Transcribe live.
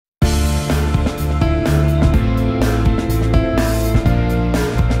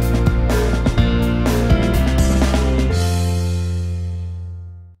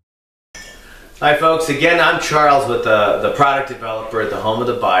Hi folks, again I'm Charles with the product developer at the home of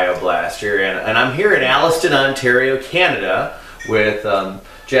the BioBlaster, and I'm here in Alliston, Ontario, Canada with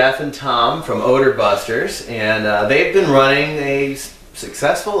Jeff and Tom from Odor Busters, and they've been running a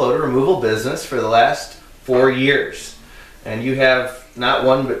successful odor removal business for the last 4 years. And you have not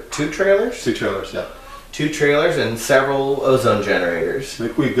one but 2 trailers? 2 trailers, yeah. 2 trailers and several ozone generators. I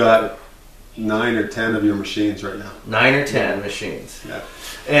think we've got 9 or 10 of your machines right now. 9 or 10 machines. Yeah.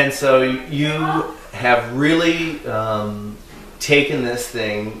 And so you have really taken this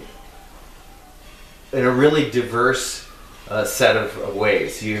thing in a really diverse set of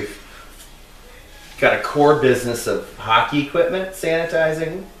ways. You've got a core business of hockey equipment,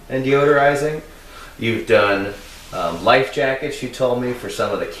 sanitizing and deodorizing. You've done life jackets, you told me, for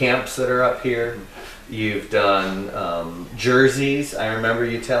some of the camps that are up here. You've done jerseys. I remember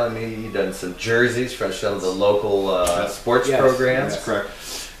you telling me you've done some jerseys for some of the local sports programs. That's correct.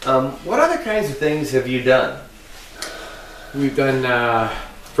 What other kinds of things have you done? We've done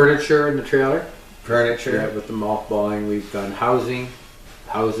furniture in the trailer. Furniture? Yeah, with the mothballing. We've done houses.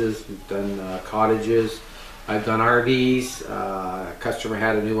 We've done cottages. I've done RVs. A customer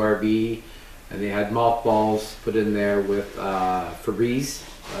had a new RV, and they had mothballs put in there with Febreze.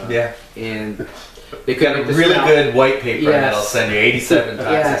 Yeah. And they got a really good white paper that'll send you 87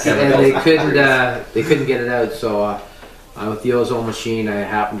 toxic chemicals. And they couldn't get it out, so with the ozone machine, I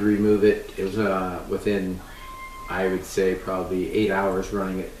happened to remove it. It was within, I would say, probably 8 hours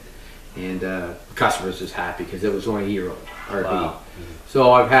running it, and the customer was just happy because it was only a year-old RV. Wow.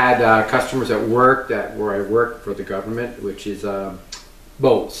 So I've had customers at work where I work for the government, which is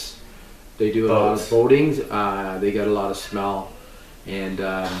boats. They do a lot of boatings. They get a lot of smell, and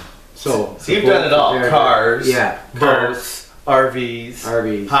so you've done it all: cars, boats,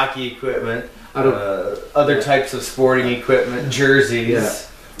 RVs, hockey equipment. Other types of sporting equipment, jerseys,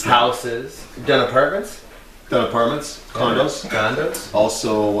 houses. You've done apartments? Done apartments, condos. Condos.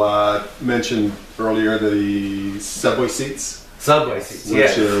 Also mentioned earlier the subway seats. Subway seats,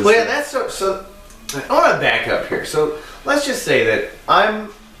 yeah. Well, yeah, that's so I want to back up here. So let's just say that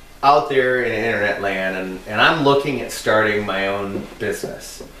I'm out there in internet land and I'm looking at starting my own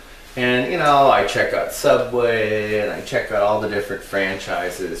business. And, you know, I check out Subway and I check out all the different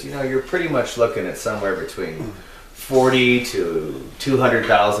franchises. You know, you're pretty much looking at somewhere between $40,000 to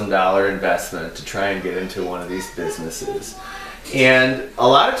 $200,000 investment to try and get into one of these businesses. And a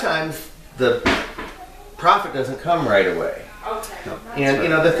lot of times the profit doesn't come right away. Okay. And, you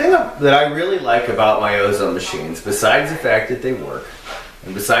know, the thing that I really like about my ozone machines, besides the fact that they work,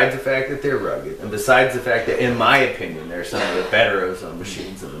 and besides the fact that they're rugged, and besides the fact that, in my opinion, they're some of the better ozone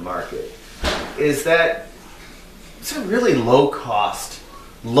machines in the market, is that it's a really low-cost,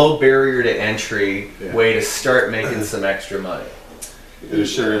 low barrier to entry way to start making some extra money. It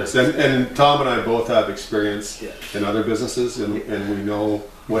sure is. And Tom and I both have experience in other businesses, and we know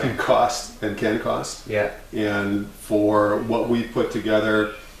what it costs and can cost. Yeah. And for what we put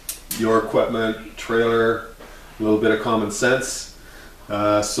together, your equipment, trailer, a little bit of common sense,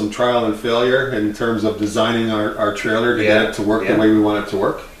 some trial and failure in terms of designing our trailer to get it to work the way we want it to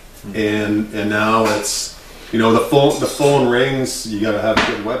work, and now it's, you know, the phone rings. You got to have a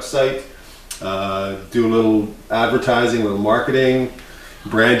good website, do a little advertising, a little marketing,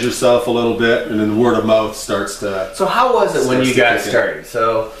 brand yourself a little bit, and then word of mouth starts to. So how was it when you got started?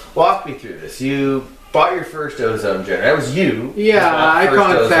 So walk me through this. You bought your first ozone generator. That was you. Yeah, I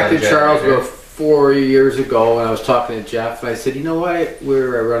contacted Charles about 4 years ago, and I was talking to Jeff, and I said, you know what,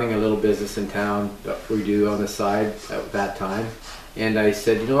 we're running a little business in town that we do on the side at that time, and I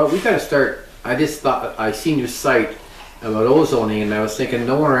said, you know what, we got to start. I just thought, I seen your site about ozoning, and I was thinking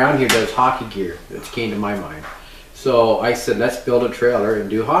no one around here does hockey gear. That came to my mind. So I said, let's build a trailer and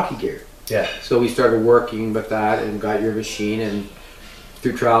do hockey gear. Yeah. So we started working with that and got your machine, and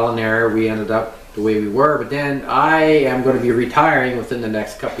through trial and error we ended up the way we were. But then I am going to be retiring within the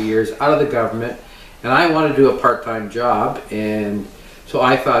next couple of years out of the government, and I want to do a part-time job, and so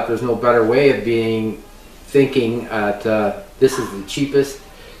I thought there's no better way of thinking this is the cheapest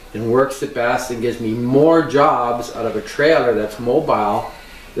and works the best and gives me more jobs out of a trailer that's mobile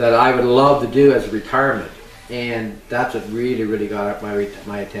that I would love to do as a retirement. And that's what really got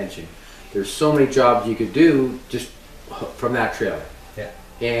my attention. There's so many jobs you could do just from that trailer.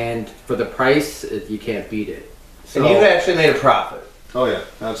 And for the price, you can't beat it. So, and you've actually made a profit. Oh yeah,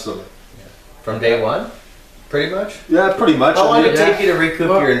 absolutely. Yeah. From day one, pretty much? Yeah, pretty much. How long did it take you to recoup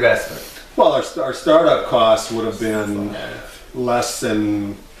your investment? Well, our startup cost would have been less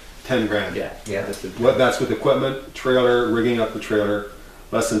than 10 grand. Yeah. That's with equipment, trailer, rigging up the trailer,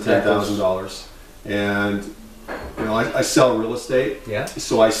 less than $10,000. And you know, I sell real estate. Yeah.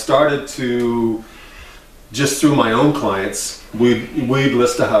 So I started to, just through my own clients, we'd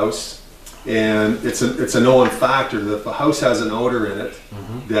list a house, and it's a known factor that if a house has an odor in it,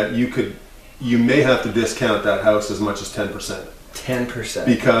 that you may have to discount that house as much as 10%. 10%.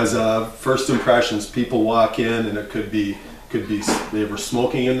 Because of first impressions, people walk in and it could be they were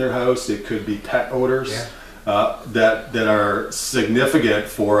smoking in their house. It could be pet odors that are significant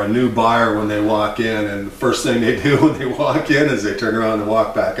for a new buyer when they walk in. And the first thing they do when they walk in is they turn around and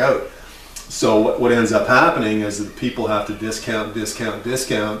walk back out. So what ends up happening is that people have to discount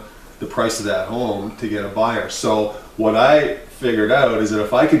the price of that home to get a buyer. So what I figured out is that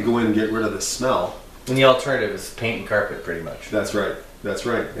if I could go in and get rid of the smell. And the alternative is paint and carpet, pretty much. That's right. That's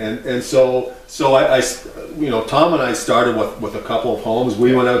right. And so I you know, Tom and I started with a couple of homes.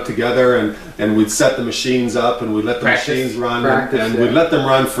 We went out together and we'd set the machines up and we'd let the machines run and we'd let them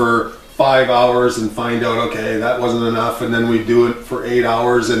run for 5 hours and find out, okay, that wasn't enough, and then we'd do it for 8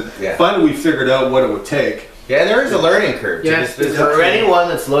 hours, and finally we figured out what it would take. Yeah, and there is a learning curve. Yes, for anyone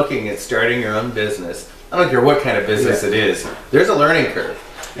that's looking at starting your own business, I don't care what kind of business it is, there's a learning curve.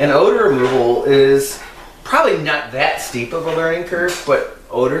 And odor removal is probably not that steep of a learning curve, but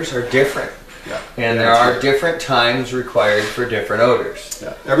odors are different. Yeah. And there are different times required for different odors.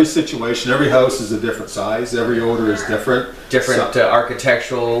 Yeah. Every situation, every house is a different size. Every odor is different. Different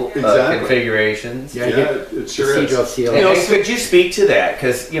architectural configurations. Yeah, it sure is. You know, could you speak to that?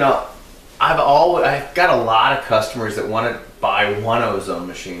 Because, you know, I've got a lot of customers that want to buy one Ozone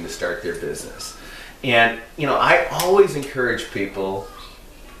machine to start their business. And, you know, I always encourage people,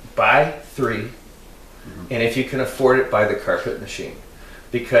 buy 3, and if you can afford it, buy the carpet machine.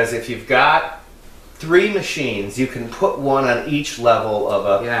 Because if you've got 3 machines, you can put one on each level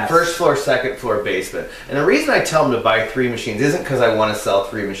of a first floor, second floor, basement. And the reason I tell them to buy 3 machines isn't because I want to sell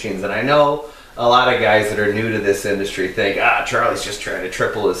 3 machines. And I know a lot of guys that are new to this industry think, Charlie's just trying to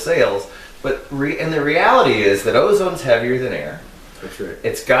triple his sales. But and the reality is that Ozone's heavier than air. That's right.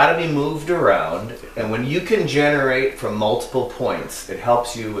 It's got to be moved around, and when you can generate from multiple points, it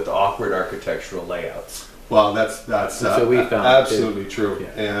helps you with awkward architectural layouts. Well, that's what we found absolutely true.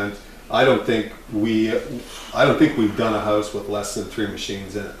 Yeah. And I don't think we've done a house with less than 3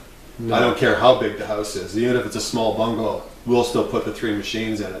 machines in it. No. I don't care how big the house is, even if it's a small bungalow, we'll still put the 3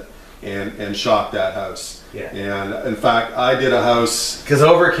 machines in it and shock that house. Yeah. And in fact, I did a house. Because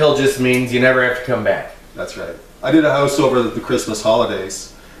overkill just means you never have to come back. That's right. I did a house over the Christmas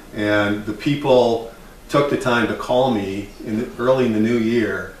holidays, and the people took the time to call me early in the new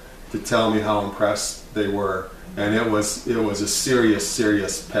year to tell me how impressed they were, and it was a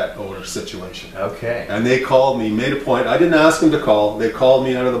serious pet odor situation. Okay. And they called me, made a point. I didn't ask them to call. They called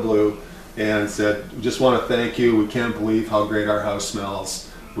me out of the blue and said, "We just want to thank you. We can't believe how great our house smells.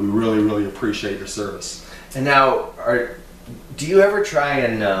 We really appreciate your service." And now, do you ever try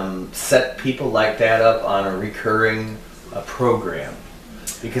and set people like that up on a recurring program?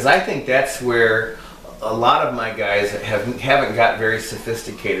 Because I think that's where a lot of my guys haven't got very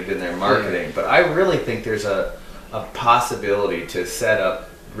sophisticated in their marketing. But I really think there's a possibility to set up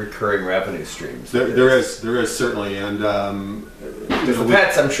recurring revenue streams. There is certainly, and the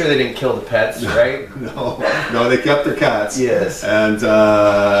pets, I'm sure they didn't kill the pets, right? No, they kept their cats. Yes.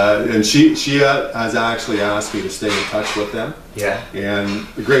 And she has actually asked me to stay in touch with them. Yeah. And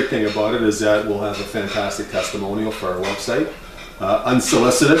the great thing about it is that we'll have a fantastic testimonial for our website,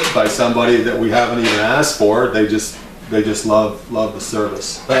 unsolicited by somebody that we haven't even asked for. They just love the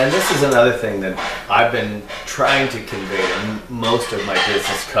service. And this is another thing that I've been trying to convey to most of my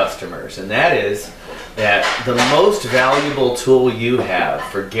business customers, and that is that the most valuable tool you have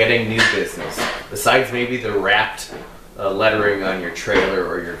for getting new business, besides maybe the wrapped lettering on your trailer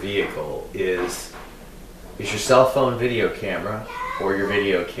or your vehicle, is your cell phone video camera or your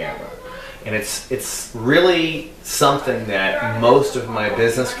video camera. And it's really something that most of my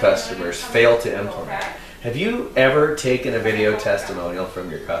business customers fail to implement. Have you ever taken a video testimonial from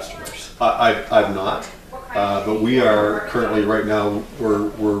your customers? I've not, but we are currently right now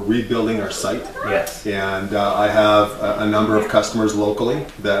we're rebuilding our site. Yes. And I have a number of customers locally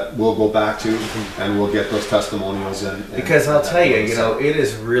that we'll go back to, and we'll get those testimonials in. Because I'll tell you, it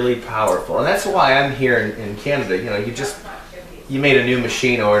is really powerful, and that's why I'm here in Canada. You made a new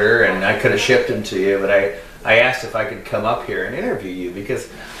machine order, and I could have shipped them to you, but I asked if I could come up here and interview you, because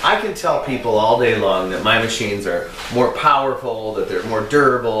I can tell people all day long that my machines are more powerful, that they're more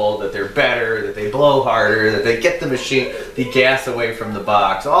durable, that they're better, that they blow harder, that they get the gas away from the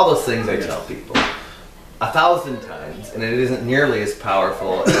box, all those things I tell people 1,000 times, and it isn't nearly as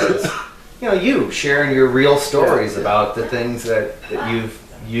powerful as you sharing your real stories about the things that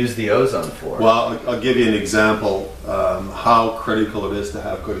use the ozone for? Well, I'll give you an example how critical it is to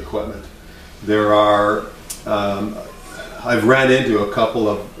have good equipment. There are, I've ran into a couple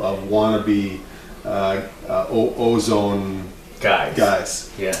of wannabe ozone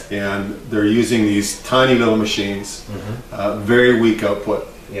guys. Yeah. And they're using these tiny little machines, very weak output.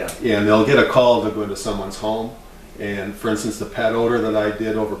 Yeah. And they'll get a call to go into someone's home. And for instance, the pet odor that I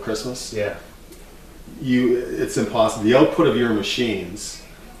did over Christmas, Yeah. it's impossible. The output of your machines,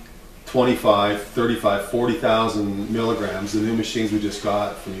 25, 35, 40,000 milligrams. The new machines we just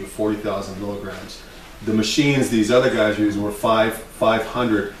got from you, 40,000 milligrams. The machines these other guys are using were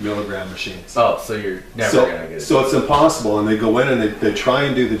 500 milligram machines. Oh, so you're never going to get it. So it's impossible, and they go in and they try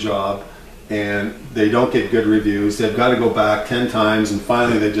and do the job, and they don't get good reviews. They've got to go back 10 times, and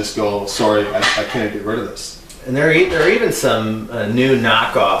finally they just go, sorry, I can't get rid of this. And there are even some new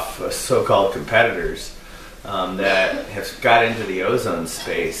knockoff so-called competitors that have got into the ozone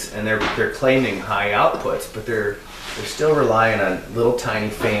space, and they're claiming high outputs, but they're still relying on little tiny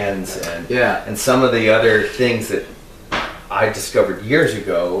fans and some of the other things that I discovered years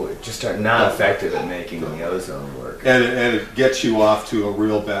ago just are not effective at making the ozone work. And it gets you off to a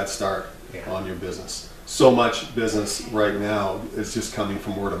real bad start on your business. So much business right now is just coming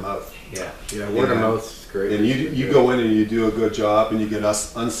from word of mouth. Yeah, word of mouth is great. And you go in and you do a good job, and you get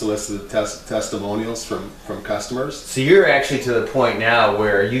us unsolicited testimonials from customers. So you're actually to the point now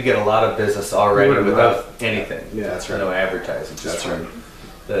where you get a lot of business already without anything. Yeah, that's right. No advertising, just that's from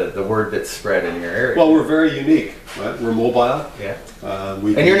right. the word that's spread in your area. Well, we're very unique. Right? We're mobile. Yeah.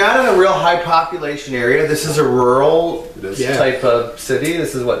 And you're not in a real high population area. This is a rural type of city.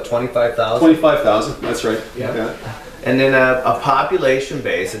 This is what, 25,000? 25,000. That's right. Yeah. And then a population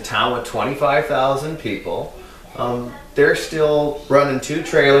base, a town with 25,000 people. They're still running 2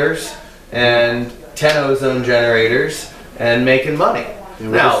 trailers and 10 ozone generators and making money.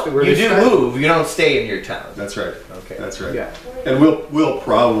 Now, you do move. You don't stay in your town. That's right. Okay. That's right. Yeah. And we'll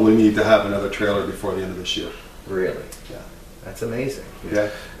probably need to have another trailer before the end of this year. Really? Yeah. That's amazing. Yeah.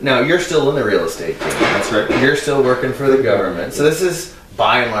 Now, you're still in the real estate game. That's right. You're still working for the government. So this is,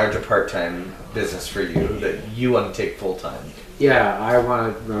 by and large, a part-time business for you that you want to take full-time. Yeah, I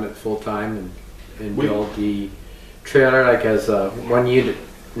want to run it full-time and build the trailer like as a one-unit,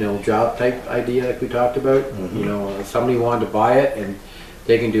 job type idea like we talked about. If somebody wanted to buy it, and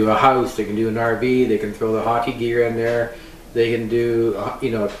they can do a house, they can do an RV, they can throw the hockey gear in there, they can do,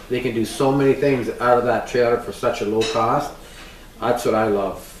 they can do so many things out of that trailer for such a low cost. That's what I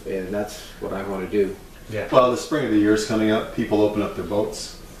love, and that's what I want to do. Yeah. Well, the spring of the year is coming up. People open up their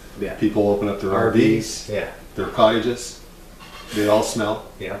boats. Yeah. People open up their RVs. Yeah. Their cottages. They all smell.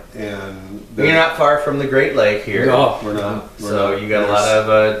 Yeah. And you're not far from the Great Lake here. No, we're not. So you got a lot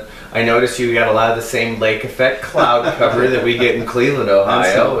of. I noticed you got a lot of the same lake effect cloud cover that we get in Cleveland,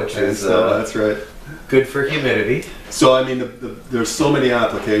 Ohio, which is that's right. Good for humidity. So I mean, there's so many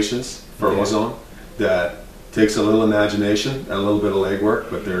applications for ozone that takes a little imagination and a little bit of legwork,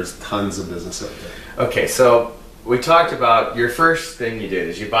 but there's tons of business out there. Okay, so we talked about your first thing you did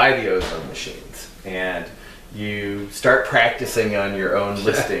is you buy the ozone machines and you start practicing on your own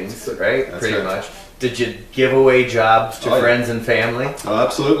listings, right? That's Pretty right. much. Did you give away jobs to friends and family? Oh,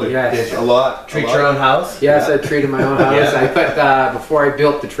 absolutely. Yes. A lot. Treat your own house? Yes, I treated my own house. Yeah. I put before I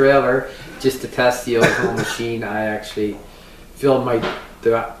built the trailer, just to test the ozone machine, I actually filled my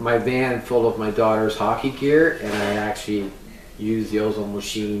van full of my daughter's hockey gear, and I actually used the ozone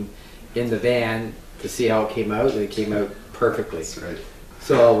machine in the van to see how it came out, and it came out perfectly. That's right.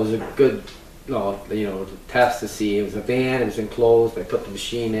 So it was a good, test to see. It was a van, it was enclosed. I put the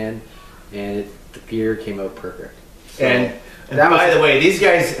machine in, and the gear came out perfect. So And by the way, these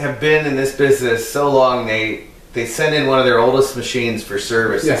guys have been in this business so long, they sent in one of their oldest machines for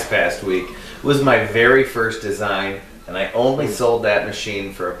service this past week. It was my very first design, and I only sold that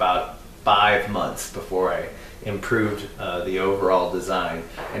machine for about 5 months before I improved the overall design.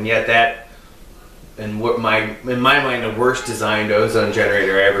 And yet that, in my mind, the worst designed ozone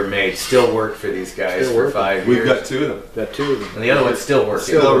generator I ever made still worked for these guys for 5 years. We've got 2 of them. Got 2 of them. And the other one's still working.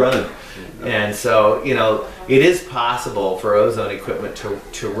 Still running. And so, it is possible for ozone equipment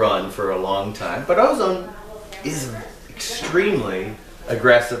to run for a long time. But ozone is an extremely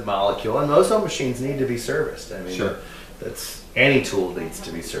aggressive molecule, and ozone machines need to be serviced. I mean, any tool needs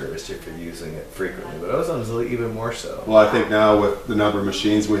to be serviced if you're using it frequently, but ozone's even more so. Well, I think now with the number of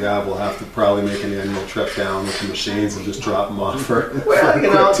machines we have, we'll have to probably make an annual trip down with the machines and just drop them off for a quick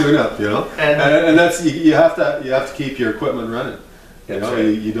tune-up, And that's you have to keep your equipment running.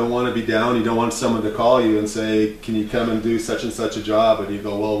 You don't want to be down. You don't want someone to call you and say, "Can you come and do such and such a job?" And you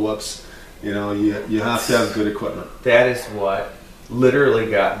go, "Well, whoops." You have to have good equipment. That is what literally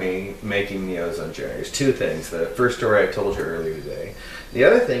got me making the ozone generators. Two things. The first story I told you earlier today. The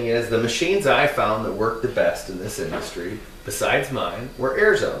other thing is the machines I found that work the best in this industry, besides mine, were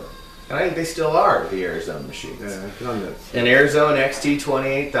AirZone. And I think they still are the AirZone machines. Yeah, An AirZone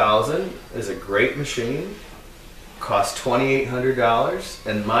XT28000 is a great machine. Cost $2,800,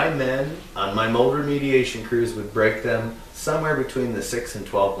 and my men on my mold remediation crews would break them somewhere between the 6 and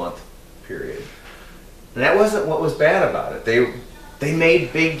 12 month period. And that wasn't what was bad about it. They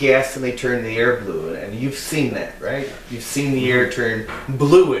made big gas and they turned the air blue, and you've seen that, right? You've seen the air turn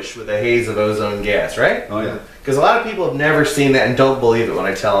bluish with a haze of ozone gas, right? Oh yeah. Because a lot of people have never seen that and don't believe it when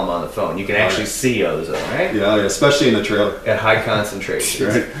I tell them on the phone. You can actually see ozone, right? Yeah, especially in the trailer. At high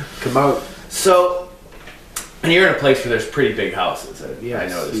concentrations. Right. Come out. So, and you're in a place where there's pretty big houses. Yes, I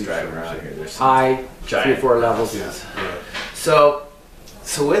noticed driving around here. There's high, giant 3 or 4 levels. houses. Yeah.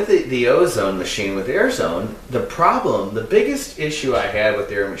 So with the ozone machine, with AirZone, the biggest issue I had with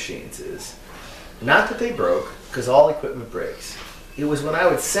their machines is not that they broke, because all equipment breaks. It was when I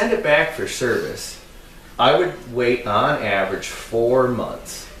would send it back for service, I would wait on average 4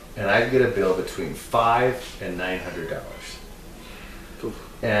 months, and I'd get a bill between $500 and $900.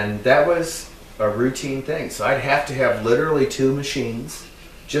 And that was a routine thing. So I'd have to have literally 2 machines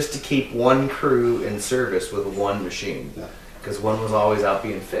just to keep one crew in service with one machine. Because one was always out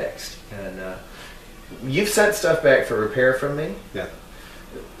being fixed. And you've sent stuff back for repair from me? Yeah.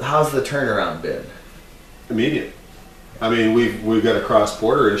 How's the turnaround been? Immediate. I mean, we've got a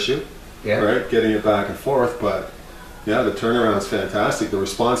cross-border issue, right? Getting it back and forth, but yeah, the turnaround's fantastic. The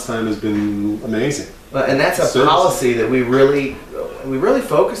response time has been amazing. Well, and that's a policy that we really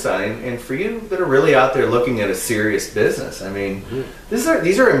focus on. And for you that are really out there looking at a serious business, I mean, these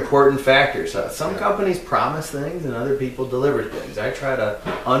are important factors. Some companies promise things and other people deliver things. I try to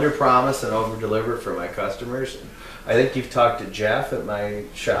under-promise and over-deliver for my customers. And I think you've talked to Jeff at my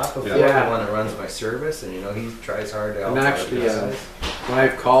shop before, the one that runs my service, and he tries hard to help. And actually, when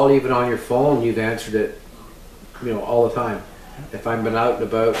I've called even on your phone, you've answered it, all the time. If I've been out and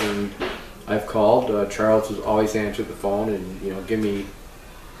about and I've called, Charles has always answered the phone and give me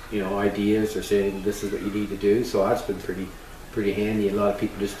ideas or saying this is what you need to do. So that's been pretty handy. A lot of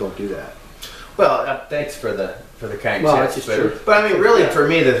people just don't do that. Well, thanks for the kind that's tips. just true. But I mean, really, for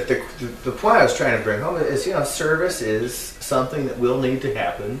me, the point I was trying to bring home is service is something that will need to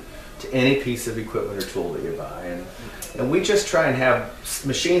happen to any piece of equipment or tool that you buy, and we just try and have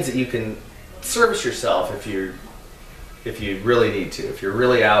machines that you can service yourself if you really need to. If you're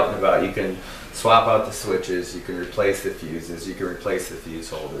really out and about, you can swap out the switches, you can replace the fuses, you can replace the fuse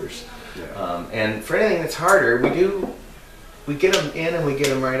holders. Yeah. And for anything that's harder, we get them in and we get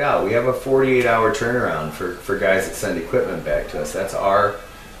them right out. We have a 48-hour turnaround for guys that send equipment back to us. That's our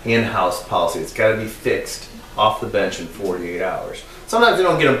in-house policy. It's got to be fixed off the bench in 48 hours. Sometimes we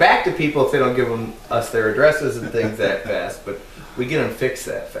don't get them back to people if they don't give us their addresses and things that fast, but we get them fixed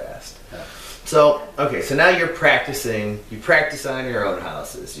that fast. Yeah. So, okay, so now you're practicing. You practice on your own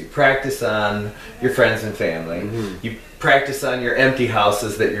houses. You practice on your friends and family. Mm-hmm. You practice on your empty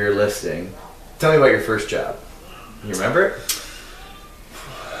houses that you're listing. Tell me about your first job. You remember it?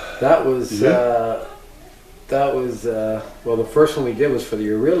 That was, well, the first one we did was for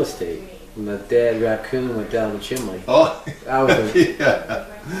your real estate. When the dead raccoon went down the chimney. Oh, that was a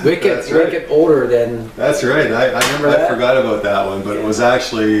wicked odor. Then that's right. I remember that. I forgot about that one, but it was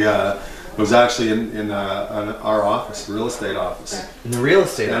actually in our office, real estate office. In the real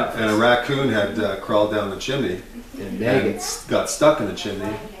estate office. And a raccoon had crawled down the chimney and got stuck in the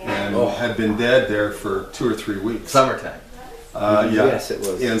chimney and had been dead there for 2 or 3 weeks. Summertime. Yes, it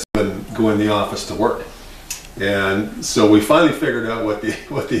was. And so go in the office to work. And so we finally figured out what the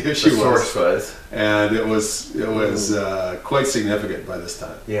issue was, and it was quite significant by this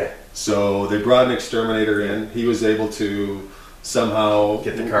time. Yeah. So they brought an exterminator in. He was able to somehow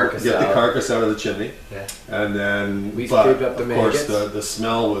get the carcass out of the chimney. Yeah. And then, we scraped up the maggots. Of course, the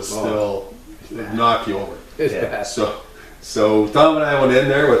smell was still knock you over. It's bad. So Tom and I went in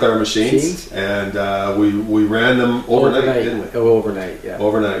there with our machines and we ran them overnight, didn't we? Oh, overnight, yeah.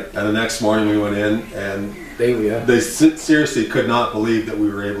 Overnight. And the next morning we went in and they seriously could not believe that we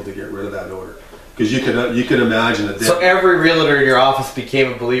were able to get rid of that odor. Because you can imagine it. So every realtor in your office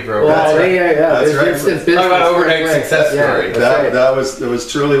became a believer. Well, that's right. Talk about overnight success story. It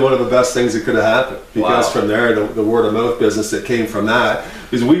was truly one of the best things that could have happened. Because from there, the word of mouth business that came from that,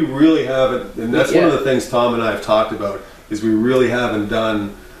 because we really haven't, and that's one of the things Tom and I have talked about, is we really haven't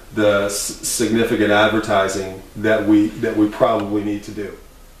done the significant advertising that we probably need to do.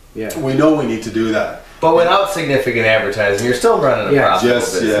 Yeah. We know we need to do that. But without significant advertising, you're still running a profitable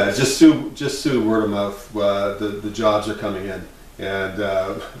business. Just through word of mouth, the jobs are coming in,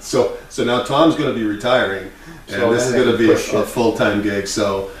 And so now Tom's going to be retiring, and So this is then going to be push a it. full-time gig.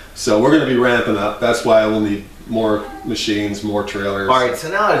 So we're going to be ramping up. That's why we'll need more machines, more trailers. All right, so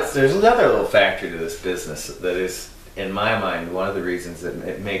now there's another little factor to this business that is, in my mind, one of the reasons that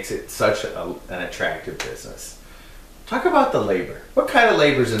it makes it such an attractive business. Talk about the labor. What kind of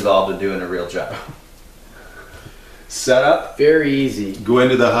labor is involved in doing a real job? Set up, Very easy. go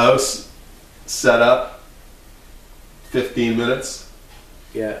into the house, set up, 15 minutes.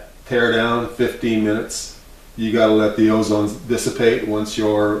 Yeah. Tear down, 15 minutes. You got to let the ozone dissipate once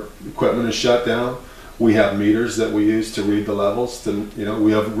your equipment is shut down. We have meters that we use to read the levels.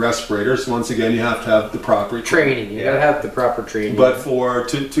 We have respirators. Once again, you have to have the proper equipment. Training. You gotta have the proper training. But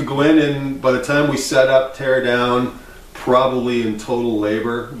to go in and by the time we set up, tear down, probably in total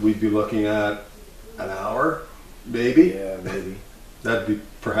labor, we'd be looking at an hour, maybe. yeah, maybe. That'd be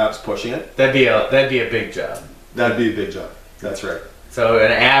perhaps pushing it. That'd be a big job. That'd be a big job. That's right. So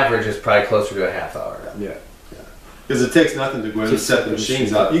an average is probably closer to a half hour. Yeah. Because it takes nothing to go in and Just set the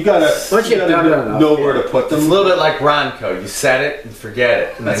machines up. You gotta Once you've done it enough, know where to put them. It's a little bit like Ronco. You set it and forget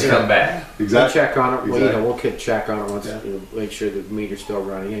it, and That's then right. come back. We'll Exactly. check on it. Well, Exactly. we'll check on it once, Yeah. make sure the meter's still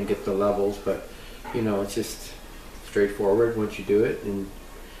running and get the levels. But it's just straightforward once you do it. And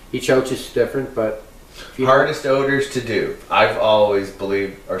each ouch is different, but if you Hardest odors to do, I've always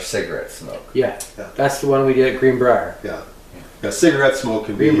believed, are cigarette smoke. Yeah, Yeah. that's the one we did at Greenbrier. Yeah. Yeah. Cigarette smoke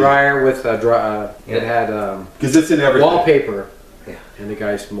can be Greenbrier with a dry. Yeah. It had because it's in everything. wallpaper. Yeah. And the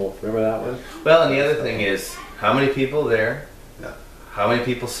guy smoked. Remember that one? Well, and the other thing is, how many people there? Yeah. How many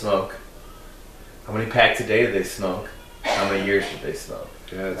people smoke? How many packs a day do they smoke? How many years did they smoke?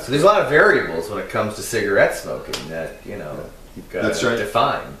 Yeah. So there's a lot of variables when it comes to cigarette smoking that you've got That's to right.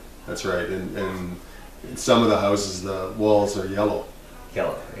 define. That's right. And in some of the houses, the walls are yellow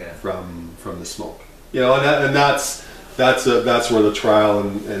Yellow, yeah. from the smoke. And that's where the trial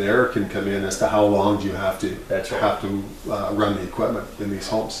and error can come in as to how long do you have to That's right. run the equipment in these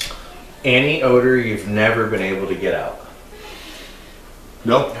homes. Any odor you've never been able to get out?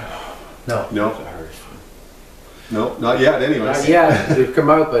 No, No. no, no, not yet. Anyways. Yeah, they've come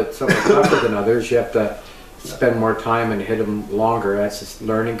out, but some are tougher than others. You have to spend more time and hit them longer. That's just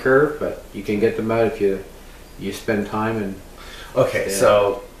learning curve, but you can get them out if you spend time and Okay, Yeah.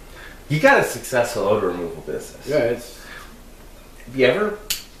 so you got a successful odor removal business. it's Have you ever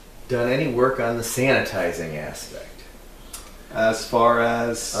done any work on the sanitizing aspect? As far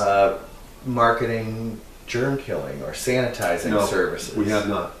as Marketing germ killing or sanitizing no, services? we have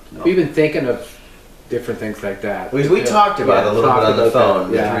not. No. we've been thinking of different things like that. We talked about it a little bit talked on the about that,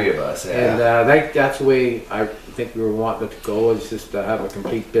 phone, the yeah. three of us. Yeah. And that's the way I think we were wanting to go, is just to have a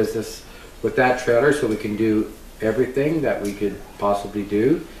complete business with that trailer so we can do everything that we could possibly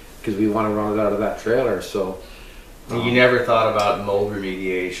do because we want to run it out of that trailer. So And you never thought about mold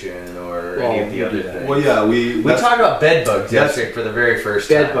remediation or any of the Well, other we do that. things? Well, yeah, We that's- talked about bedbugs That's- yesterday for the very first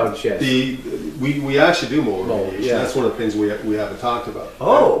time. bedbugs, yes. we actually do mold Mold, remediation. yeah. That's one of the things we haven't talked about.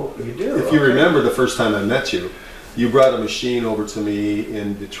 Oh, you do? If you Okay. remember the first time I met you, you brought a machine over to me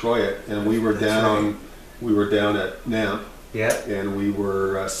in Detroit, and we were down at NAMP, Yeah. and we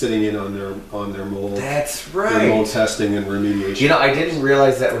were sitting in on their mold, That's their mold right. testing and remediation. I didn't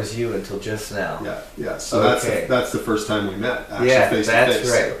realize that was you until just now. Yeah. So Okay. that's the first time we met, actually, Yeah, face to that's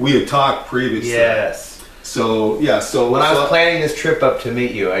face. right. We had talked previously. Yes. So yeah. So When I was so- planning this trip up to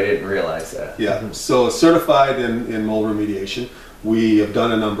meet you, I didn't realize that. Yeah, so certified in mold remediation. We have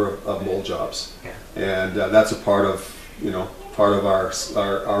done a number of mold jobs, Yeah. and that's a part of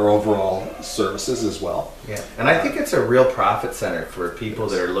our overall services as well. Yeah, and I think it's a real profit center for people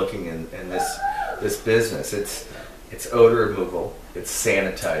that are looking in this business. It's odor removal, it's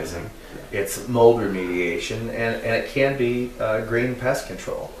sanitizing, it's mold remediation, and it can be green pest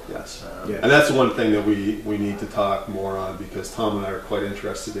control. Yes, Yeah. and that's one thing that we need to talk more on because Tom and I are quite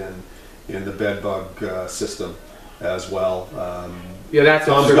interested in the bedbug system as well. Yeah, that's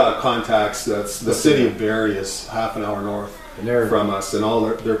Tom's got contacts. That's the city of Barrie is half an hour north And they're- from us, and all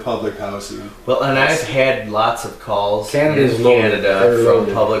their public housing. Well, and I've had lots of calls Canada's in loaded. Canada They're from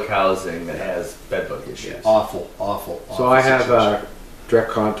loaded. public housing that has bedbug issues. Awful. So I have situation.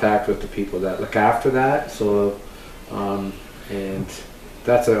 direct contact with the people that look after that. So, and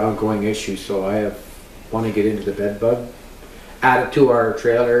that's an ongoing issue. So I want to get into the bedbug, add it to our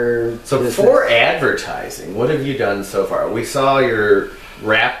trailer. So business. for advertising, what have you done so far? We saw your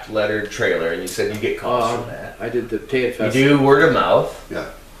wrapped lettered trailer, and you said you get calls from that. I did the Potato You Fest. do word of mouth. Yeah.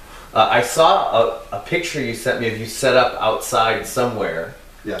 I saw a picture you sent me of you set up outside somewhere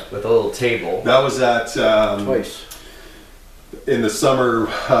Yeah. with a little table. That was at Twice. in the summer,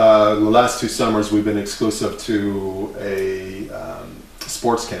 the last 2 summers, we've been exclusive to a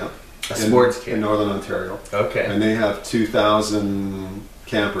sports camp. In Northern Ontario. Okay. And they have 2,000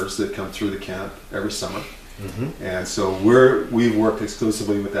 campers that come through the camp every summer. And so we've worked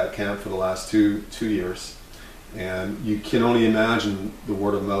exclusively with that camp for the last two years. And you can only imagine the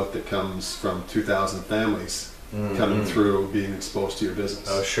word of mouth that comes from 2,000 families coming through, being exposed to your business.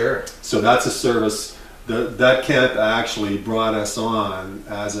 Oh, sure. So that's a service. That camp actually brought us on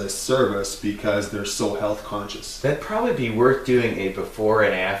as a service because they're so health conscious. That'd probably be worth doing a before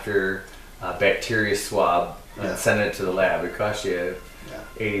and after bacteria swab and sending it to the lab. It costs you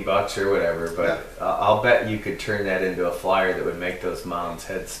 $80 or whatever, but I'll bet you could turn that into a flyer that would make those moms'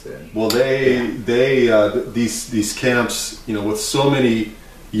 heads spin. Well, these camps, you know, with so many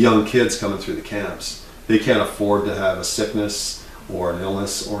young kids coming through the camps, they can't afford to have a sickness or an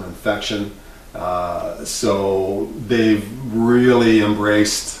illness or an infection. So they've really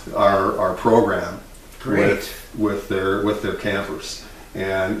embraced our program with their campers,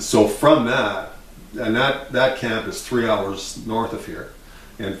 and so from that, and that camp is 3 hours north of here,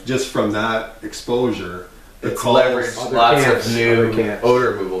 and just from that exposure, it's leveraged lots of new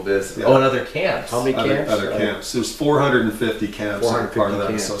odor removal business. Yeah. Oh, and other camps. How many camps? Other camps. There's 450 camps that are part of that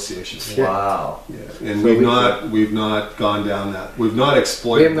camps. association. Wow. Yeah. And so we've not gone down that. We've not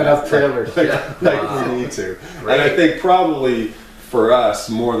exploited. We haven't enough trailers. Like we need to. Great. And I think probably for us,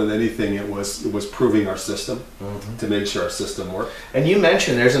 more than anything, it was proving our system to make sure our system worked. And you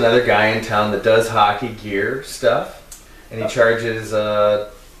mentioned there's another guy in town that does hockey gear stuff, and he charges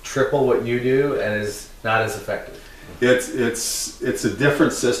triple what you do, and is not as effective. It's a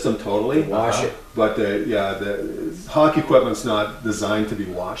different system totally. Wash it. But the hockey equipment's not designed to be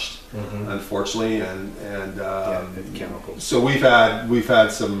washed, unfortunately, and chemicals. So we've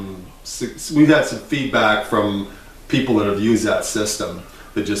had some feedback from people that have used that system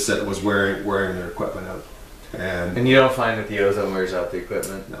that just said it was wearing their equipment out. And you don't find that the ozone wears out the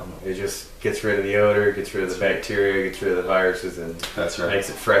equipment? No. It just gets rid of the odor, gets rid of the bacteria, gets rid of the viruses, and that's right. Makes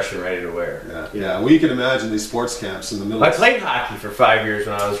it fresh and ready to wear. Yeah. Well, you can imagine these sports camps in the middle. I played hockey for 5 years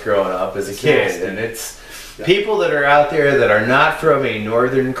when I was growing up as a kid, and it's people that are out there that are not from a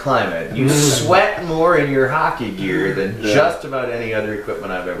northern climate. You sweat more in your hockey gear than just about any other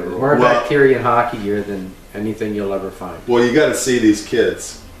equipment I've ever worn. More bacteria in hockey gear than anything you'll ever find. Well, you got to see these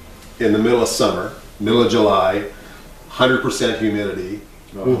kids in the middle of summer, middle of July, 100% humidity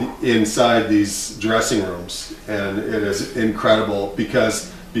inside these dressing rooms, and it is incredible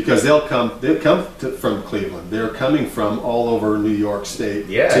because they'll come from Cleveland. They're coming from all over New York State.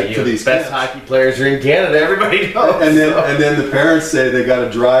 To these best camps. hockey players are in Canada. Everybody knows. And then the parents say they got to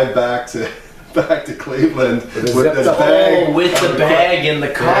drive back to Cleveland with this bag, with the bag in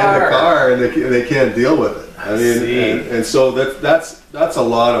the car, and they can't deal with it. I mean, and so that's a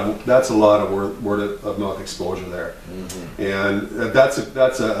lot of word of mouth exposure there, and that's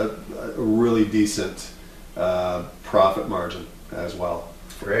a really decent profit margin as well.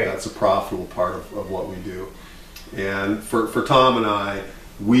 Great. That's a profitable part of what we do, and for Tom and I,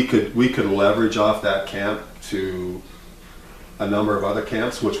 we could leverage off that camp to a number of other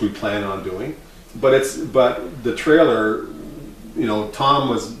camps, which we plan on doing, but the trailer. You know, Tom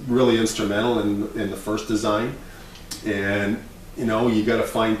was really instrumental in the first design, and you know, you got to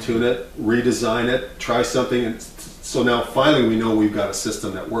fine tune it, redesign it, try something, and so now finally we know we've got a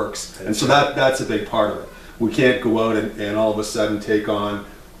system that works, and so that's a big part of it. We can't go out and all of a sudden take on,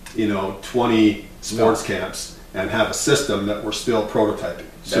 you know, 20 sports camps and have a system that we're still prototyping.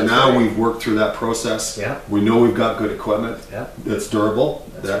 So now we've worked through that process. Yeah. We know we've got good equipment that's durable,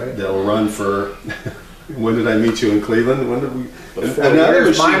 that'll run for. When did I meet you in Cleveland? When did we?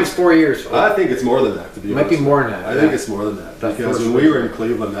 Mine was 4 years. I think it's more than that. To be honest, might be more than that. I think it's more than that because when we were in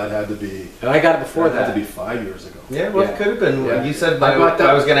Cleveland, that had to be. And I got it before that. Had to be 5 years ago. Yeah, well, it could have been. Yeah. You said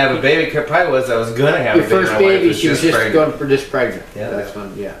I was going to have a baby. It probably was. I was going to have your a baby. first baby. She was just going for just pregnant. Yeah, that's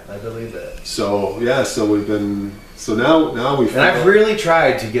fun. Yeah, I believe that. So we've been. So now we've. And I've really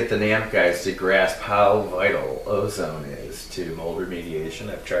tried to get the NAMP guys to grasp how vital ozone is to mold remediation.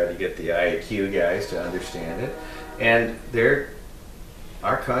 I've tried to get the IAQ guys to understand it, and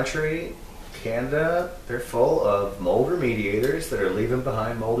our country, Canada, they're full of mold remediators that are leaving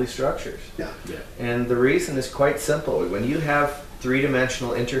behind moldy structures. Yeah. And the reason is quite simple. When you have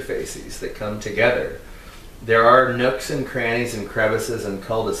three-dimensional interfaces that come together, there are nooks and crannies and crevices and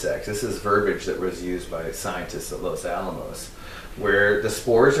cul-de-sacs. This is verbiage that was used by scientists at Los Alamos, where the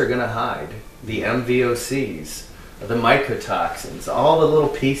spores are going to hide, the MVOCs, the mycotoxins, all the little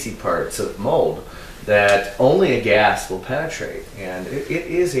piecey parts of mold. that only a gas will penetrate, and it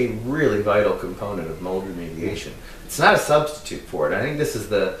is a really vital component of mold remediation. It's not a substitute for it. I think this is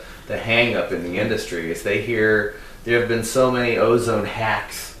the hang up in the industry, is they hear there have been so many ozone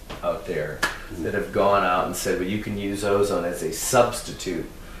hacks out there that have gone out and said, well, you can use ozone as a substitute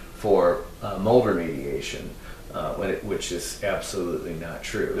for mold remediation, which is absolutely not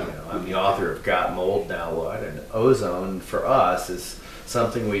true. You know, I'm the author of Got Mold Now What, and ozone for us is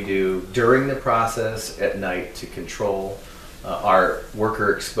something we do during the process at night to control our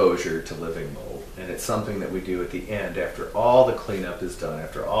worker exposure to living mold. And it's something that we do at the end after all the cleanup is done,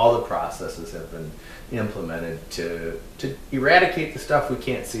 after all the processes have been implemented to eradicate the stuff we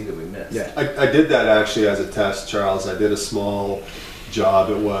can't see that we missed. Yeah, I did that actually as a test, Charles. I did a small job.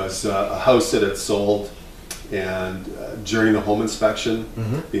 It was a house that had sold, and during the home inspection,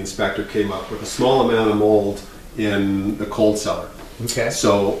 the inspector came up with a small amount of mold in the cold cellar. Okay.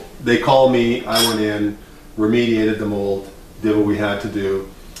 So they called me, I went in, remediated the mold, did what we had to do,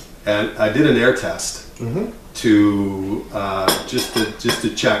 and I did an air test to just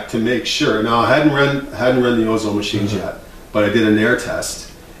to check to make sure. Now I hadn't run the ozone machines yet, but I did an air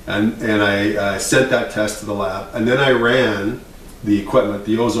test, and I sent that test to the lab, and then I ran the equipment,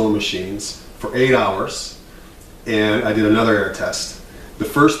 the ozone machines, for 8 hours, and I did another air test. The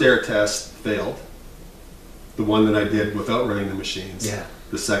first air test failed. The one that I did without running the machines. Yeah.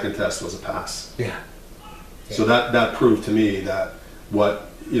 The second test was a pass. Yeah. So that proved to me that what,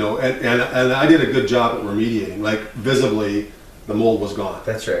 you know, and I did a good job at remediating. Like visibly, the mold was gone.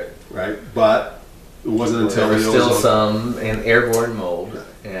 That's right. Right, but it wasn't until there was the still ozone. some in airborne mold,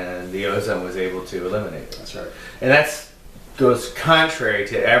 and the ozone was able to eliminate it. That's right. And that goes contrary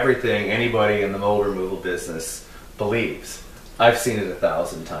to everything anybody in the mold removal business believes. I've seen it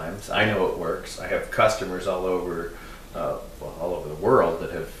 1,000 times. I know it works. I have customers all over, all over the world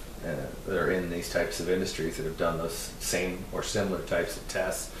that are in these types of industries that have done those same or similar types of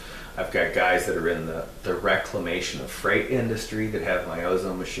tests. I've got guys that are in the reclamation of freight industry that have my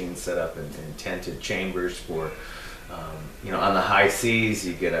ozone machine set up in tented chambers for, you know, on the high seas,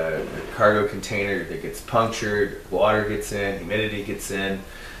 you get a cargo container that gets punctured, water gets in, humidity gets in.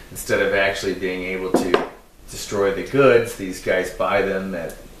 Instead of actually being able to destroy the goods, these guys buy them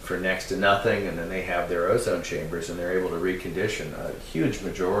for next to nothing, and then they have their ozone chambers, and they're able to recondition a huge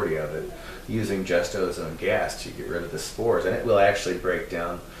majority of it using just ozone gas to get rid of the spores. And it will actually break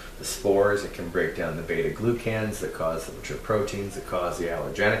down the spores. It can break down the beta glucans which are proteins that cause the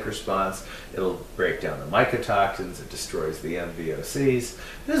allergenic response. It'll break down the mycotoxins. It destroys the MVOCs.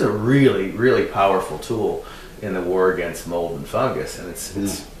 This is a really, really powerful tool in the war against mold and fungus, and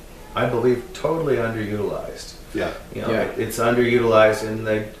it's I believe totally underutilized. Yeah. You know, it's underutilized in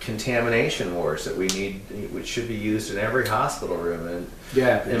the contamination wars that we need, which should be used in every hospital room. And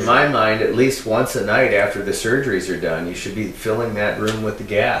in my mind, at least once a night after the surgeries are done, you should be filling that room with the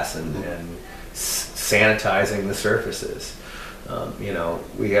gas and sanitizing the surfaces. You know,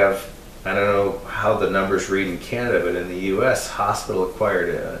 we have, I don't know how the numbers read in Canada, but in the U.S.,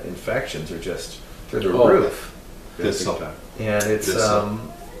 hospital-acquired infections are just through the roof. And it's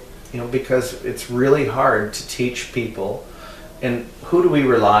you know, because it's really hard to teach people. And who do we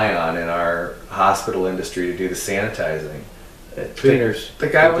rely on in our hospital industry to do the sanitizing? Cleaners. The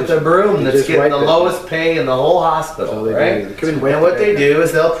guy with the broom that's getting the lowest pay in the whole hospital, right? And what they do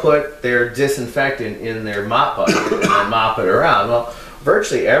is they'll put their disinfectant in their mop bucket and they'll mop it around. Well,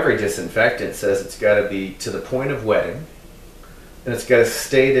 virtually every disinfectant says it's got to be to the point of wetting, and it's got to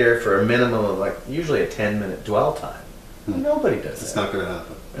stay there for a minimum of like usually a 10-minute dwell time. Nobody does that. It's not going to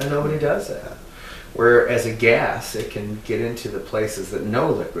happen. And nobody does that. Where as a gas, it can get into the places that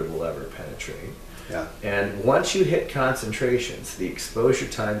no liquid will ever penetrate. Yeah. And once you hit concentrations, the exposure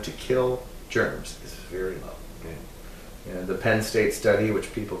time to kill germs is very low. Yeah. And the Penn State study,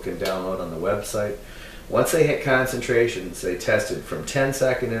 which people can download on the website, once they hit concentrations, they tested from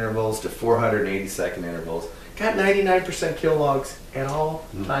 10-second intervals to 480-second intervals. Got 99% kill logs at all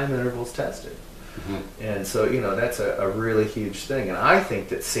time intervals tested. And so, you know, that's a really huge thing. And I think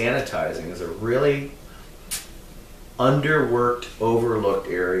that sanitizing is a really underworked, overlooked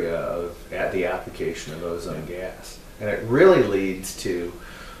area at the application of ozone gas. And it really leads to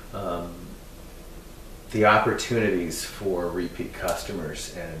the opportunities for repeat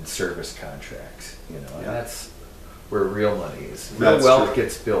customers and service contracts. You know, and that's where real money is. Real wealth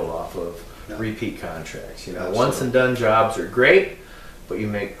gets built off of repeat contracts. You know, once and done jobs are great, but you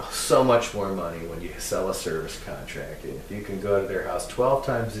make so much more money when you sell a service contract. And if you can go to their house 12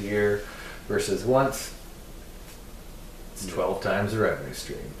 times a year versus once, it's 12 times the revenue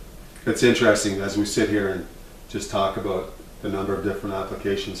stream. It's interesting as we sit here and just talk about the number of different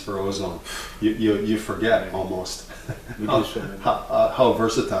applications for ozone. You forget almost how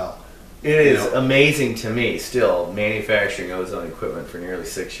versatile. It is amazing to me still, manufacturing ozone equipment for nearly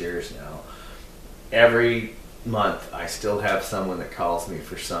 6 years now. Every month I still have someone that calls me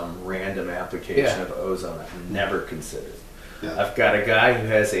for some random application of ozone I've never considered. Yeah. I've got a guy who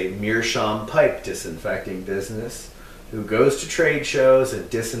has a meerschaum pipe disinfecting business who goes to trade shows and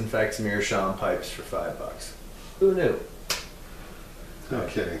disinfects meerschaum pipes for $5. Who knew?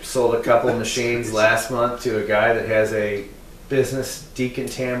 Okay. Sold a couple of machines last month to a guy that has a business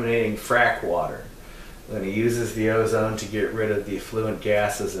decontaminating frack water. And he uses the ozone to get rid of the effluent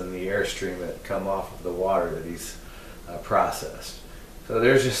gases in the airstream that come off of the water that he's processed. So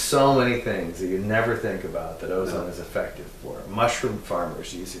there's just so many things that you never think about that ozone is effective for. Mushroom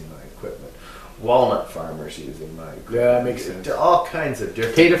farmers using my equipment. Walnut farmers using my equipment. Yeah, that makes sense. All kinds of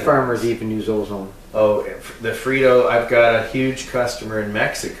different Potato things. farmers even use ozone. Oh, the Frito, I've got a huge customer in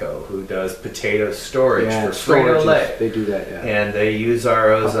Mexico who does potato storage for Frito-Lay. They do that, yeah. And they use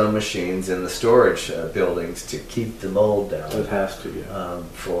our ozone machines in the storage buildings to keep the mold down. It has to, yeah.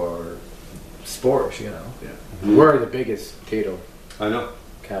 For spores, you know. Yeah. Mm-hmm. We're the biggest potato I know.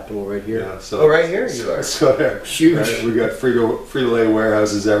 capital right here. Yeah, so right here you are. So there, huge. Right, we got Frito-Lay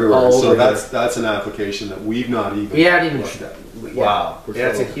warehouses everywhere. All so over that's an application that we've not even. We haven't even. looked at. Wow. Yeah, Yeah,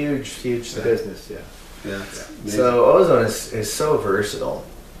 it's a huge business. Yeah. Yeah. So ozone is so versatile.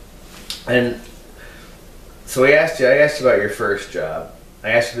 And so I asked you about your first job. I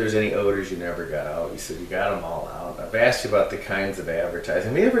asked you if there's any odors you never got out. You said you got them all out. I've asked you about the kinds of advertising.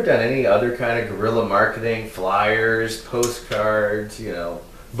 Have you ever done any other kind of guerrilla marketing, flyers, postcards,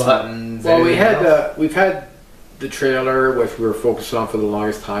 buttons? Well, we've else? had the trailer, which we were focused on for the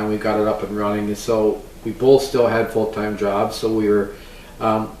longest time. We got it up and running, and so we both still had full-time jobs. So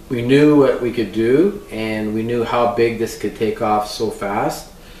we knew what we could do, and we knew how big this could take off so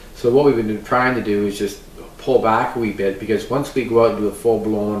fast. So what we've been trying to do is just pull back a wee bit, because once we go out and do a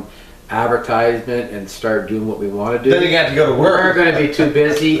full-blown advertisement and start doing what we want to do, then you got to go to work. We're going to be too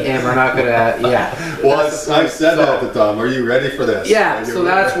busy, and we're not going to. Yeah. Well, I said that to Tom. Are you ready for this? Yeah. So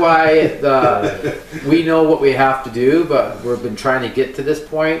that's why we know what we have to do, but we've been trying to get to this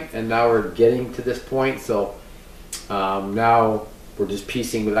point, and now we're getting to this point. So now we're just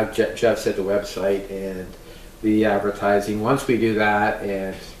piecing, like Jeff said, the website and the advertising. Once we do that,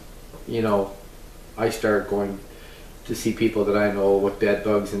 and I start going to see people that I know with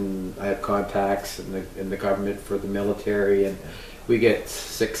bedbugs, and I have contacts in the government for the military, and we get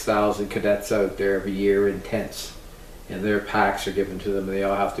 6,000 cadets out there every year in tents, and their packs are given to them, and they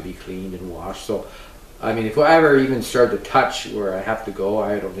all have to be cleaned and washed. So, I mean, if I ever even start to touch where I have to go,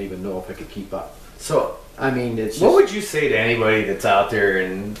 I don't even know if I could keep up. So, I mean, it's just, what would you say to anybody that's out there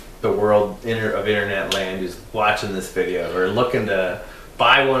in the world of internet land who's watching this video or looking to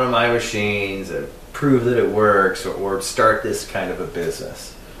buy one of my machines or prove that it works or start this kind of a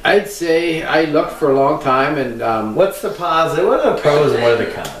business? I'd say I looked for a long time, and what's the positive? What are the pros and what are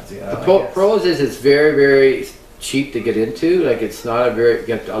the cons? The pros is it's very, very cheap to get into. Like, it's not you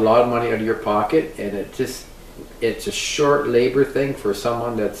get a lot of money out of your pocket, and it's a short labor thing for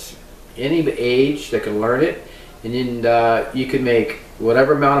someone that's any age that can learn it, and then you can make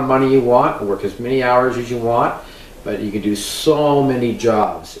whatever amount of money you want, work as many hours as you want, but you can do so many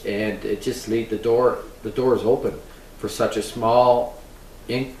jobs, and it just leaves the door is open for such a small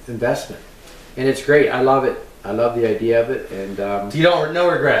investment, and it's great. I love it. I love the idea of it, and you don't no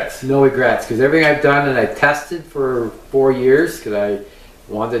regrets. No regrets, because everything I've done, and I tested for 4 years because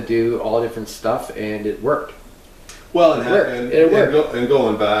I wanted to do all different stuff, and it worked. Well, and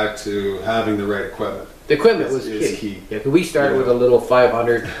going back to having the right equipment. The equipment was key. Yeah, we started with a little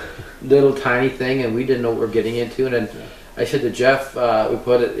 500, little tiny thing, and we didn't know what we were getting into. And then I said to Jeff, we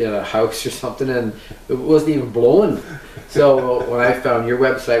put it in a house or something, and it wasn't even blowing. So when I found your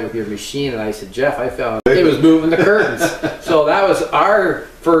website with your machine, and I said, Jeff, I found it was moving the curtains. So that was our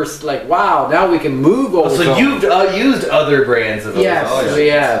first, like, wow, now we can move over. So you've used other brands of Yes, we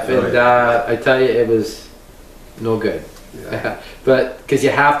have, and I tell you, it was no good. Yeah. But because you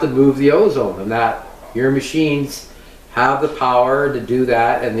have to move the ozone, and that your machines have the power to do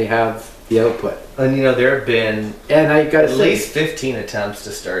that, and they have the output. And there have been at least 15 attempts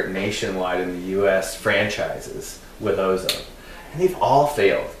to start nationwide in the U.S. franchises with ozone, and they've all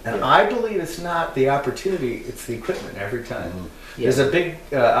failed. And I believe it's not the opportunity; it's the equipment every time. Mm-hmm. There's a big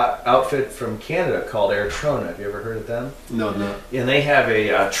outfit from Canada called Airtrona. Have you ever heard of them? No. And they have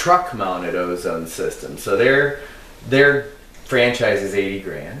a truck-mounted ozone system. So their franchise is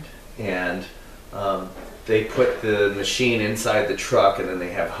 $80,000, and they put the machine inside the truck, and then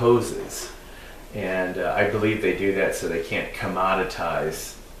they have hoses And I believe they do that so they can't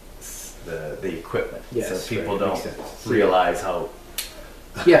commoditize the equipment. Yes, so people right. don't realize how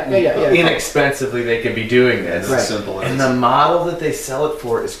Yeah. inexpensively they could be doing this. It's as simple as. And the model that they sell it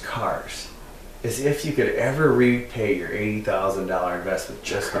for is cars. As if you could ever repay your $80,000 investment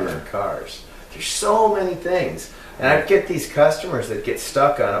just on cars. There's so many things. And I get these customers that get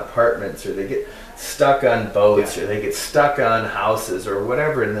stuck on apartments, or they get stuck on boats, or they get stuck on houses or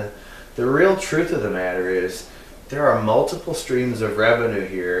whatever. And the real truth of the matter is there are multiple streams of revenue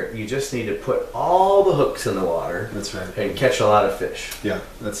here. You just need to put all the hooks in the water. That's right. And catch a lot of fish. Yeah,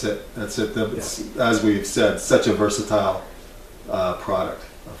 that's it. That's it. It's, as we've said, such a versatile product.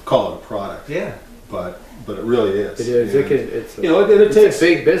 I'll call it a product. Yeah. But it really is. It is. And, It's a, you know, it takes a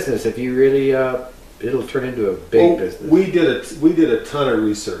big business if you really. It'll turn into a big business. We did a ton of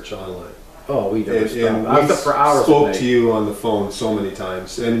research online. Oh, we never stopped. And I was we up for hours. spoke to you on the phone so many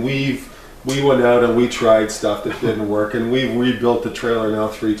times, and we went out and we tried stuff that didn't work, and we've rebuilt the trailer now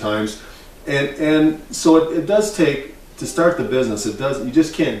 3 times, and so it does take, to start the business, it does, you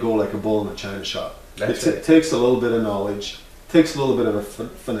just can't go like a bull in a china shop. It takes a little bit of knowledge, takes a little bit of a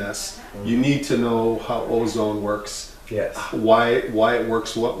finesse. You need to know how Ozone works, Yes. why it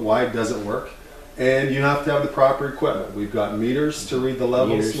works, why it doesn't work. And you have to have the proper equipment. We've got meters to read the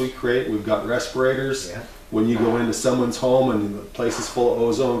levels we create. We've got respirators. Yeah. When you go into someone's home and the place is full of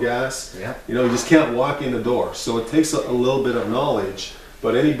ozone gas, Yeah. you know, you just can't walk in the door. So it takes a little bit of knowledge.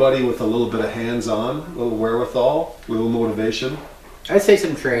 But anybody with a little bit of hands-on, a little wherewithal, a little motivation, I'd say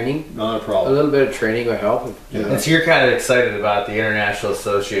some training. not a A problem. little bit of training would help. Yeah. And so you're kind of excited about the International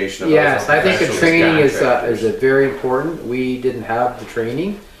Association of Yes, Ozone I think the Professionals training is Contractors. very important. We didn't have the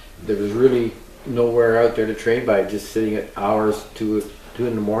training. There was really nowhere out there to train by, just sitting at hours 2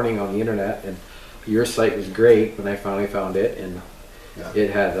 in the morning on the internet. And your site was great when I finally found it, and it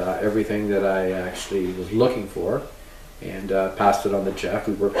had everything that I actually was looking for, and passed it on to Jeff.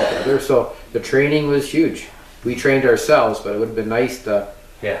 We worked together, so the training was huge. We trained ourselves, but it would have been nice to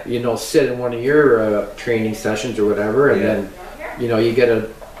sit in one of your training sessions or whatever, and then you get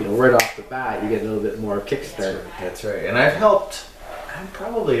right off the bat you get a little bit more kickstart. That's right. And I've helped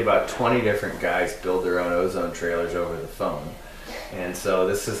probably about 20 different guys build their own ozone trailers over the phone. And so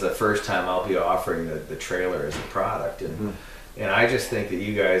this is the first time I'll be offering the trailer as a product. And I just think that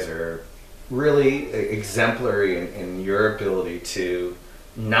you guys are really exemplary in your ability to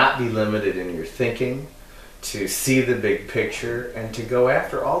not be limited in your thinking, to see the big picture, and to go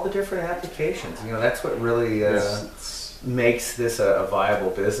after all the different applications. You know, that's what really makes this a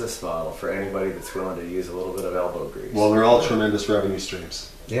viable business model for anybody that's willing to use a little bit of elbow grease. Well, they're all tremendous revenue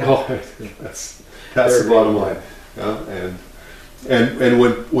streams. Yeah. Oh, that's the bottom line. Yeah, and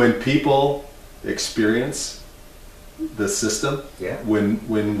when people experience the system,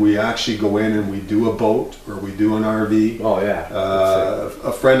 when we actually go in and we do a boat or we do an RV,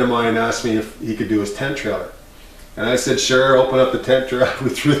 a friend of mine asked me if he could do his tent trailer. And I said, sure, open up the tent trailer. We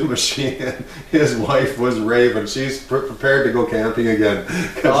threw the machine in. His wife was raving. She's prepared to go camping again.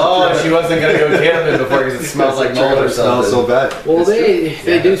 Oh, she wasn't going to go camping before because it smells like mold or something. Smells so bad. Well,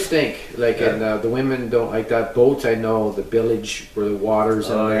 they do stink. And the women don't like that. Boats, I know, the village where the water's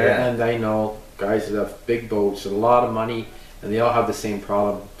in there. And I know guys that have big boats and a lot of money, and they all have the same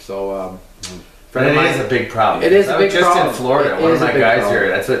problem. So, it is a big problem. It is a big problem. Just in Florida, one of my guys here,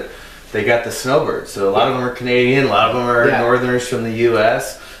 that's what they got, the snowbirds. So a lot of them are Canadian, a lot of them are northerners from the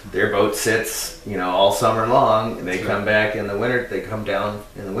U.S. Their boat sits, all summer long, and they come back in the winter. They come down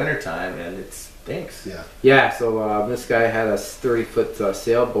in the winter time, and it stinks. Yeah. So this guy had a 30-foot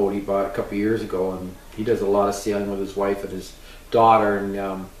sailboat he bought a couple years ago, and he does a lot of sailing with his wife and his daughter,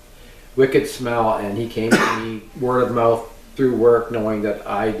 and wicked smell. And he came to me word of mouth through work, knowing that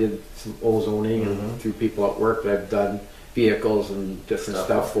I did some ozoning and through people at work that I've done vehicles and different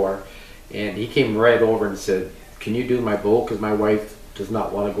stuff for. And he came right over and said, can you do my boat? Because my wife does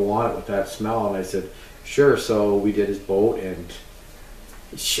not want to go on it with that smell. And I said, sure. So we did his boat, and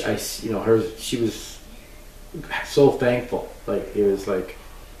she was so thankful. Like, it was like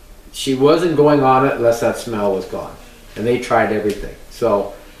she wasn't going on it unless that smell was gone. And they tried everything.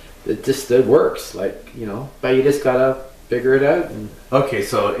 So it works. Like, but you just gotta figure it out. Okay,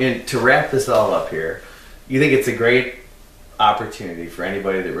 so to wrap this all up here, you think it's a great opportunity for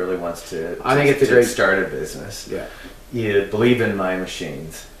anybody that really wants to start a business. Yeah. You believe in my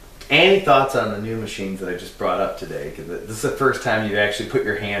machines. Any thoughts on the new machines that I just brought up today? Because this is the first time you've actually put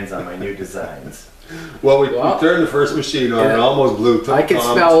your hands on my new designs. Well, we turned the first machine on and almost blew. I can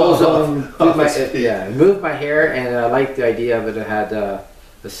smell ozone. Move my hair, and I like the idea of it. It had a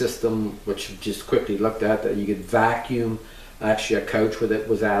system which just quickly looked at that you could vacuum actually a couch with it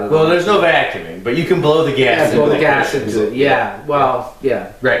was added. Well, on. there's no vacuuming, but you can blow the gas. Yeah, blow the into gas into it. Yeah, well,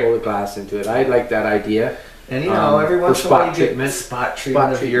 yeah, right. Blow the glass into it. I like that idea. And you know, every once in a while you get spot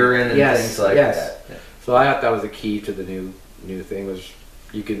treatment of urine and things like that. Yeah. So I thought that was the key to the new thing was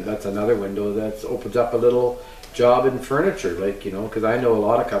you can. That's another window that opens up a little job in furniture, like because I know a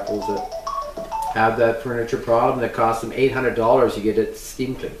lot of couples that have that furniture problem that costs them $800. You get it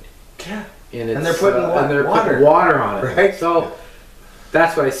steam cleaned. Yeah. And they're putting water on it. Right. So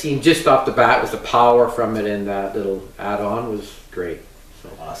that's what I seen just off the bat was the power from it, and that little add-on was great. So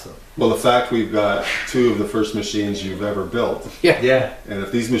awesome. Well, the fact we've got 2 of the first machines you've ever built. Yeah. Yeah. And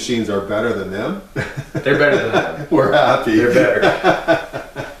if these machines are better than them, they're better than them. We're happy. They're better.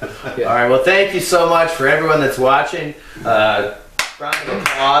 Yeah. All right. Well, thank you so much for everyone that's watching. Round of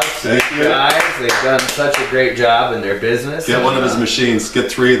applause. Thank you. Guys, they've done such a great job in their business. Get one of his machines.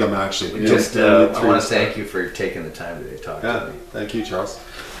 Get 3 of them, actually. I want to thank you for taking the time today to talk to me. Thank you, Charles.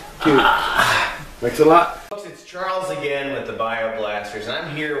 Thank you. Thanks a lot. Folks, it's Charles again with the BioBlasters, and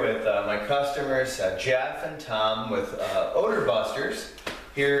I'm here with my customers, Jeff and Tom with Odor Busters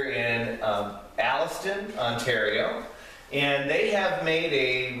here in Alliston, Ontario. And they have made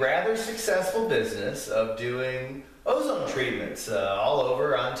a rather successful business of doing ozone treatments all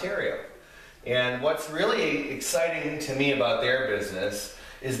over Ontario. And what's really exciting to me about their business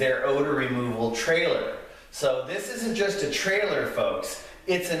is their odor removal trailer. So this isn't just a trailer, folks,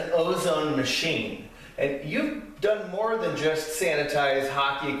 it's an ozone machine. And you've done more than just sanitize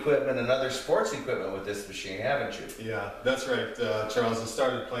hockey equipment and other sports equipment with this machine, haven't you? Yeah, that's right, Charles. I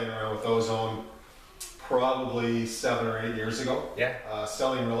started playing around with ozone probably 7 or 8 years ago. Yeah.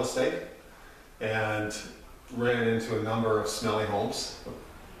 Selling real estate, and ran into a number of smelly homes,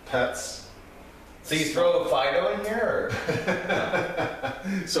 pets. So you throw a Fido in here,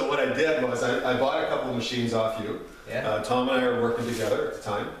 or? So what I did was I bought a couple of machines off you. Yeah. Tom and I are working together at the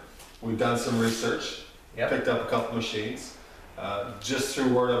time. We've done some research, Yep. picked up a couple machines. Just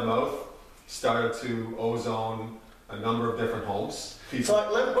through word of mouth, started to ozone a number of different homes. So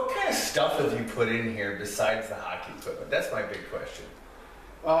what kind of stuff have you put in here besides the hockey equipment? That's my big question.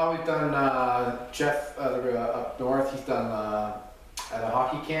 We've done Jeff up north. He's done at a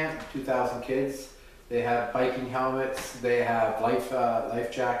hockey camp, 2,000 kids. They have biking helmets. They have life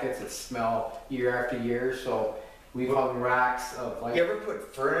jackets that smell year after year. So we've hung racks of like. You ever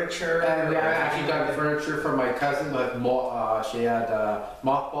put furniture? And we have actually done furniture for my cousin. Like she had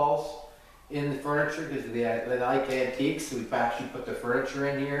mothballs in the furniture because they like antiques. So we've actually put the furniture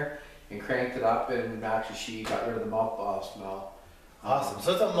in here and cranked it up, and actually she got rid of the mothball smell. Awesome.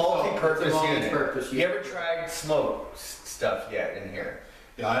 So it's a multi-purpose unit. You ever tried smoke stuff yet in here?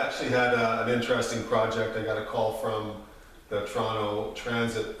 Yeah, I actually had an interesting project. I got a call from the Toronto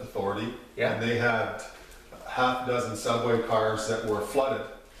Transit Authority, Yeah. and they had half a dozen subway cars that were flooded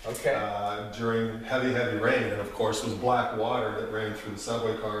Okay. during heavy rain, and of course was black water that ran through the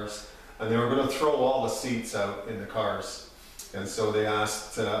subway cars, and they were going to throw all the seats out in the cars, and so they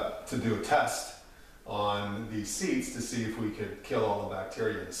asked to do a test on the seats to see if we could kill all the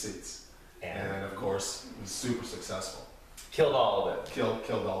bacteria in the seats, and of course it was super successful. Killed all of it.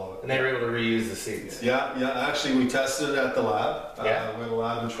 Killed all of it. And they were able to reuse the seats. Yeah. Actually, we tested it at the lab. Yeah. We had a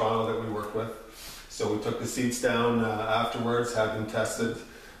lab in Toronto that we work with. So we took the seats down afterwards, had them tested.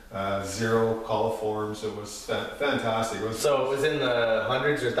 0 coliforms. It was fantastic. So it was in the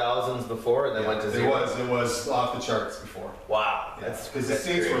hundreds or thousands before, and then went to 0. It was off the charts before. Wow. Because the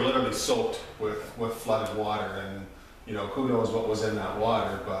seats were literally soaked with flooded water, and who knows what was in that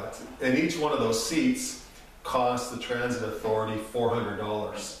water. But and each one of those seats cost the Transit Authority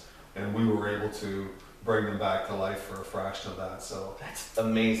 $400, and we were able to bring them back to life for a fraction of that. So that's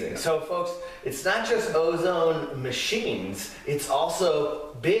amazing. Yeah. So folks, it's not just ozone machines, it's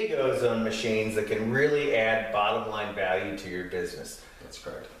also big ozone machines that can really add bottom line value to your business. That's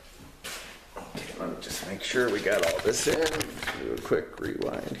correct. Okay, let me just make sure we got all this in. Do a quick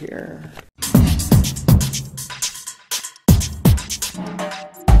rewind here.